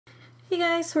Hey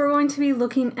guys, so we're going to be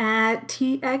looking at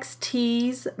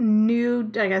TXT's new,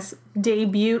 I guess,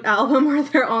 debut album, or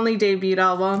their only debut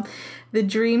album, The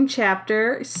Dream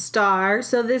Chapter Star.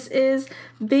 So this is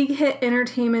Big Hit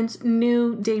Entertainment's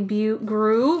new debut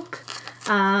group.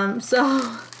 I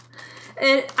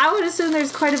would assume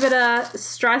there's quite a bit of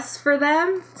stress for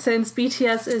them since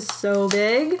BTS is so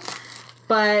big,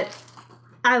 but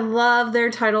I love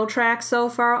their title track so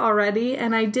far already,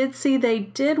 and I did see they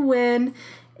did win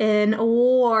an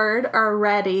award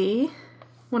already.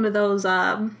 One of those,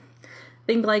 I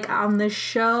think like On the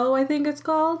Show, I think it's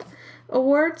called,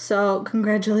 award. So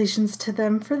congratulations to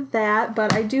them for that.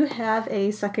 But I do have a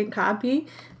second copy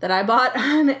that I bought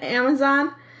on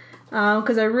Amazon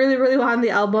because I really wanted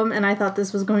the album and I thought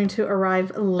this was going to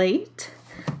arrive late.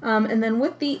 And then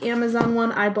with the Amazon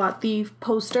one, I bought the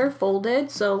poster folded.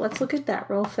 So let's look at that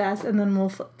real fast and then we'll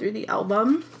flip through the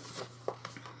album.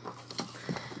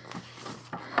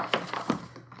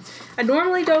 I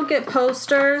normally don't get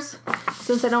posters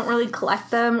since I don't really collect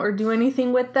them or do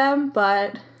anything with them,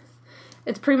 but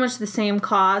it's pretty much the same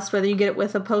cost whether you get it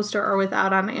with a poster or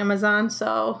without on Amazon,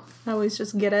 so I always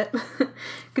just get it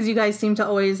because you guys seem to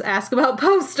always ask about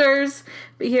posters.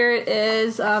 But here it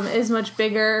is much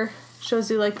bigger,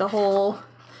 shows you like the whole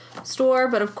store,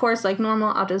 but of course like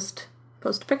normal I'll just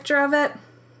post a picture of it.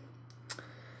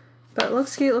 But it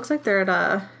looks cute, it looks like they're at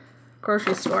a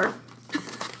grocery store.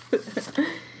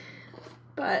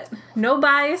 But no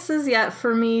biases yet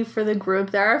for me for the group.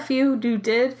 There are a few who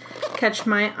did catch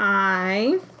my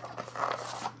eye.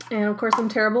 And of course I'm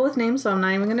terrible with names, so I'm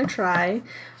not even going to try.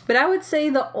 But I would say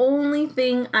the only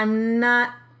thing I'm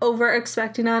not over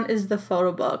expecting on is the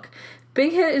photo book.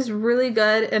 Big Hit is really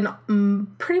good in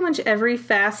pretty much every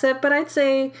facet, but I'd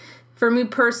say for me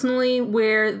personally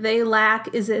where they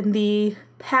lack is in the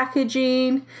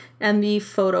packaging and the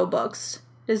photo books.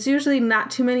 There's usually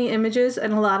not too many images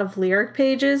and a lot of lyric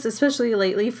pages, especially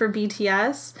lately for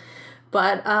BTS.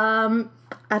 But I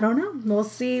don't know. We'll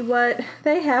see what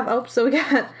they have. Oh, so we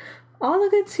got all the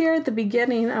goods here at the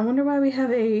beginning. I wonder why we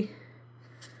have a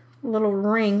little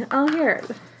ring. Oh, here.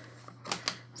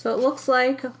 So it looks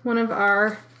like one of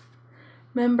our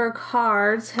member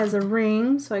cards has a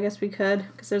ring. So I guess we could,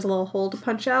 because there's a little hole to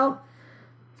punch out.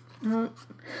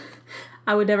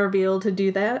 I would never be able to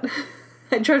do that.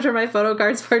 I treasure my photo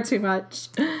cards far too much.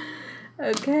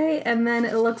 Okay, and then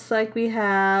it looks like we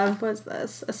have, what's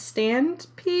this? A stand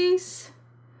piece?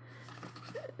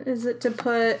 Is it to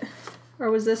put, or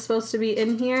was this supposed to be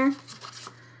in here?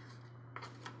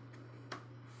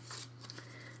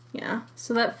 Yeah,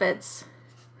 so that fits.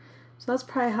 So that's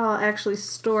probably how I'll actually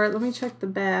store it. Let me check the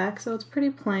back. So it's pretty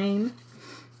plain.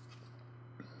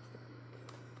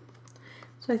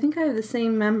 So I think I have the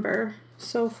same member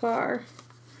so far.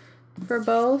 For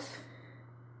both.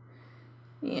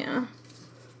 Yeah.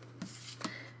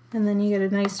 And then you get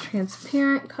a nice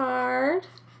transparent card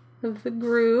of the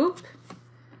group.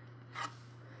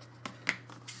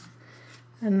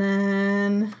 And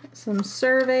then some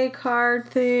survey card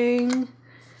thing.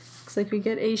 Looks like we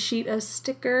get a sheet of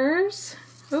stickers.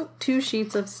 Oh, 2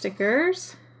 sheets of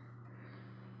stickers.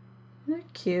 They're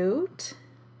cute.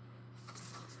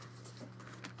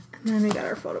 And then we got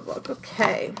our photo book.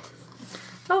 Okay.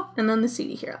 Oh, and then the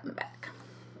CD here on the back.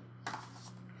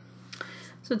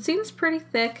 So it seems pretty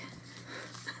thick.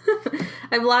 I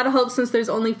have a lot of hope since there's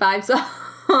only 5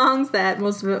 songs that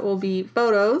most of it will be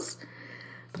photos.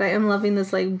 But I am loving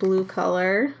this like blue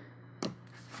color,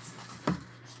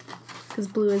 because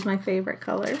blue is my favorite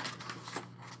color.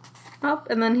 Oh,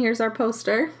 and then here's our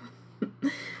poster.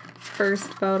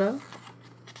 First photo.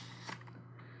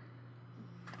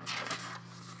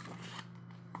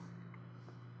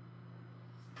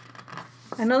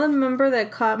 I know the member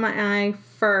that caught my eye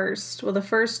first, well the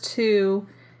first 2,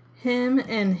 him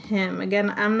and him.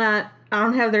 Again, I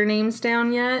don't have their names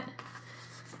down yet.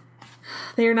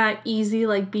 They're not easy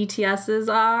like BTS's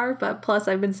are, but plus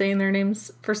I've been saying their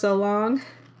names for so long.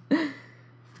 And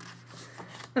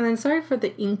then sorry for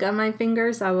the ink on my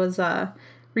fingers. I was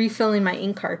refilling my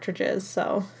ink cartridges,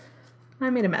 so I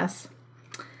made a mess.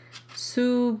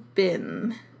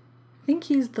 Subin. I think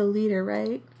he's the leader,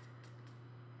 right?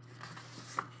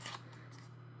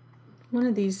 One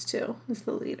of these 2 is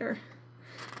the leader.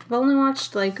 I've only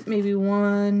watched like maybe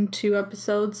 1-2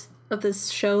 episodes of this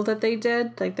show that they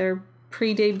did, like their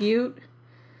pre-debut.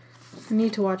 I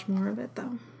need to watch more of it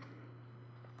though.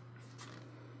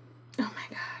 Oh my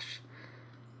gosh.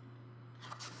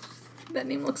 That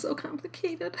name looks so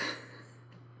complicated.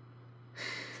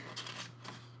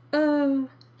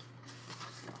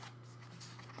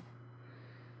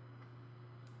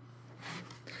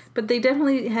 But they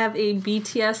definitely have a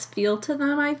BTS feel to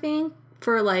them, I think.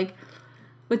 for like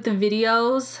with the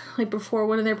videos, like before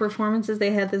one of their performances,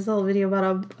 they had this little video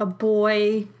about a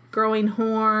boy growing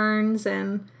horns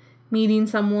and meeting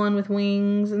someone with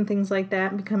wings and things like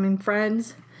that, and becoming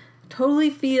friends. Totally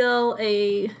feel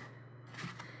a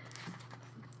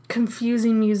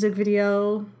confusing music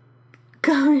video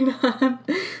going on,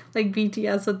 like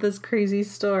BTS with this crazy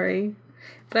story.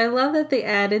 But I love that they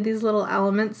added these little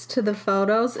elements to the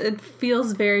photos. It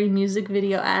feels very music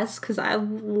video-esque because I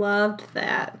loved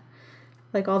that.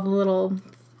 Like all the little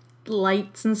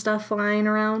lights and stuff flying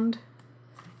around.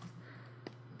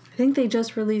 I think they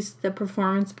just released the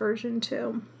performance version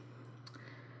too.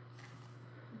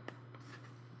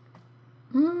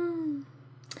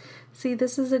 See,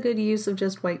 this is a good use of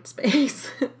just white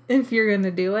space if you're going to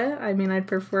do it. I mean, I'd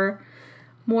prefer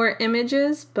more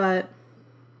images, but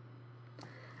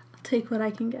I'll take what I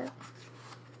can get.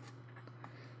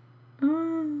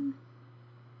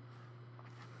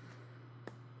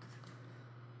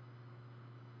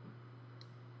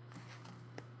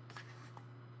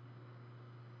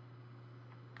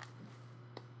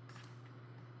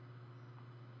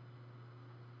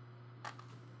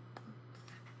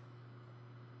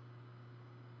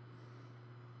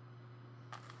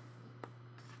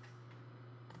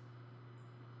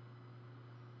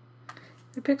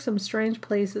 I picked some strange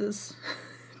places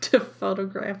to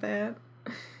photograph at.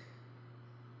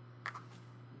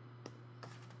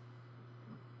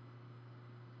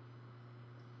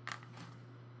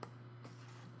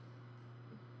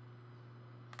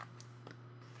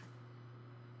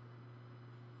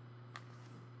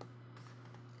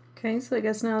 Okay, so I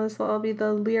guess now this will all be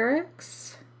the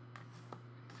lyrics.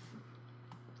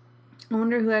 I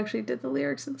wonder who actually did the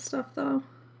lyrics and stuff though.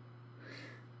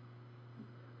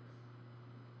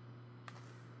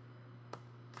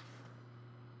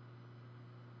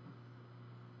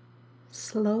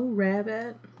 Slow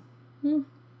Rabbit. And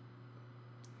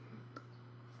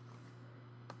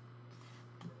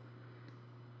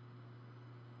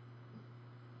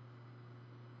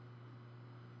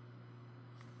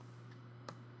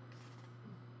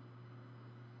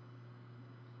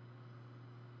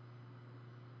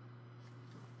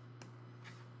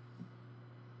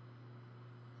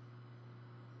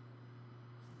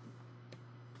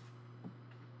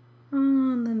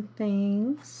then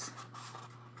things.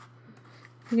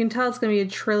 You can tell it's going to be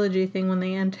a trilogy thing when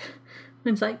they end.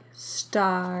 When it's like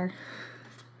star.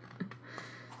 If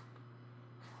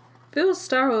it was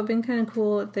star, it would have been kind of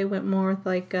cool if they went more with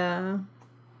like a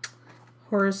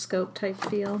horoscope type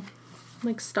feel.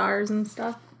 Like stars and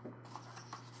stuff.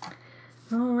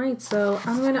 Alright, so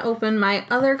I'm going to open my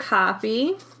other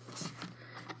copy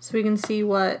so we can see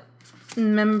what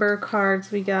member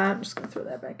cards we got. I'm just going to throw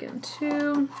that back in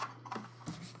too.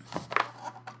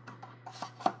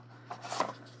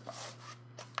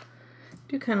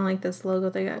 I do kind of like this logo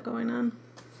they got going on.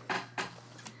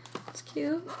 It's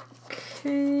cute.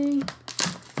 Okay.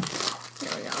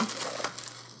 There we go.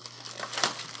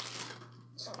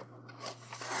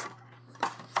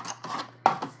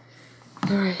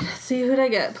 Alright, let's see who'd I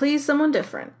get. Please, someone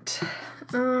different.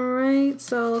 Alright,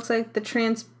 so it looks like the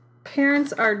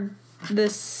transparents are the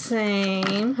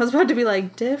same. I was about to be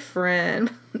like,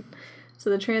 different. So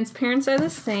the transparents are the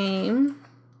same.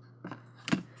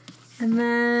 And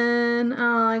then,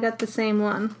 oh, I got the same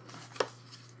one.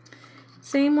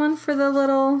 Same one for the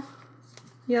little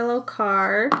yellow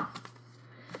card.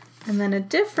 And then a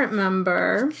different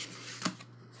member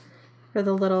for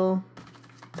the little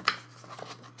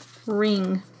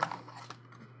ring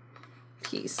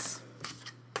piece.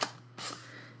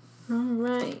 All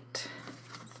right.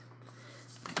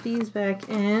 Put these back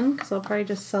in, because I'll probably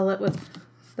just sell it with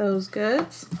those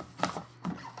goods.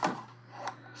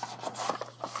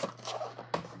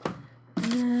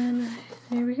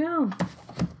 There we go.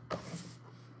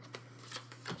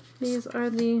 These are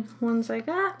the ones I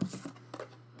got.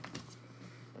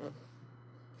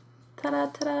 Ta-da,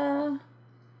 ta-da.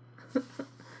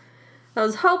 I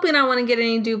was hoping I wouldn't get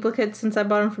any duplicates since I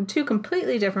bought them from two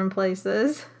completely different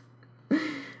places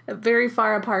at very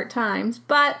far apart times,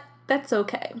 but that's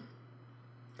okay.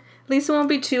 At least it won't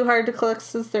be too hard to collect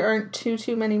since there aren't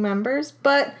too many members,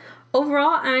 but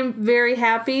overall, I'm very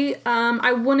happy.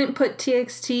 I wouldn't put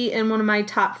TXT in one of my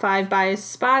top 5 bias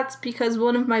spots because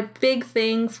one of my big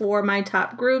thing for my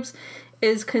top groups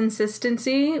is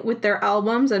consistency with their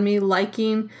albums and me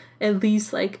liking at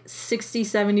least like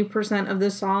 60-70% of the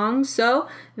songs. So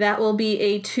that will be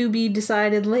a to be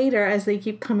decided later as they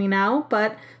keep coming out.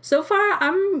 But so far,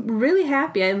 I'm really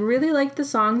happy. I really like the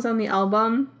songs on the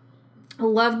album. I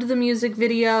loved the music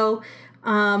video.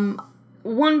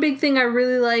 one big thing I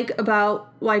really like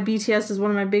about why BTS is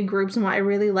one of my big groups and why I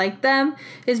really like them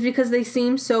is because they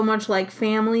seem so much like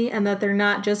family, and that they're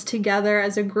not just together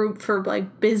as a group for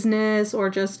like business or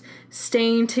just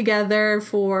staying together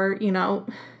for, you know,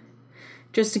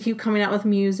 just to keep coming out with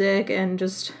music and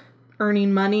just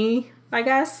earning money, I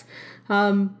guess.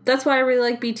 That's why I really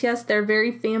like BTS. They're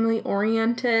very family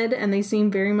oriented and they seem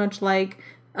very much like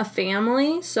a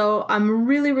family. So I'm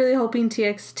really, really hoping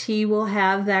TXT will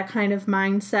have that kind of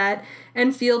mindset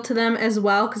and feel to them as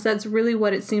well, because that's really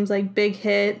what it seems like Big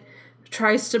Hit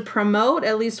tries to promote,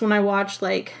 at least when I watch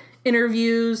like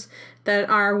interviews that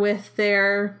are with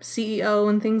their CEO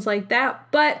and things like that.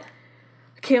 But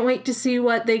can't wait to see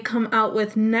what they come out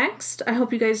with next. I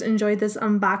hope you guys enjoyed this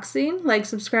unboxing. Like,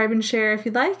 subscribe, and share if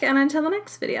you'd like. And until the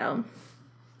next video.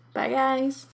 Bye,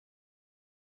 guys.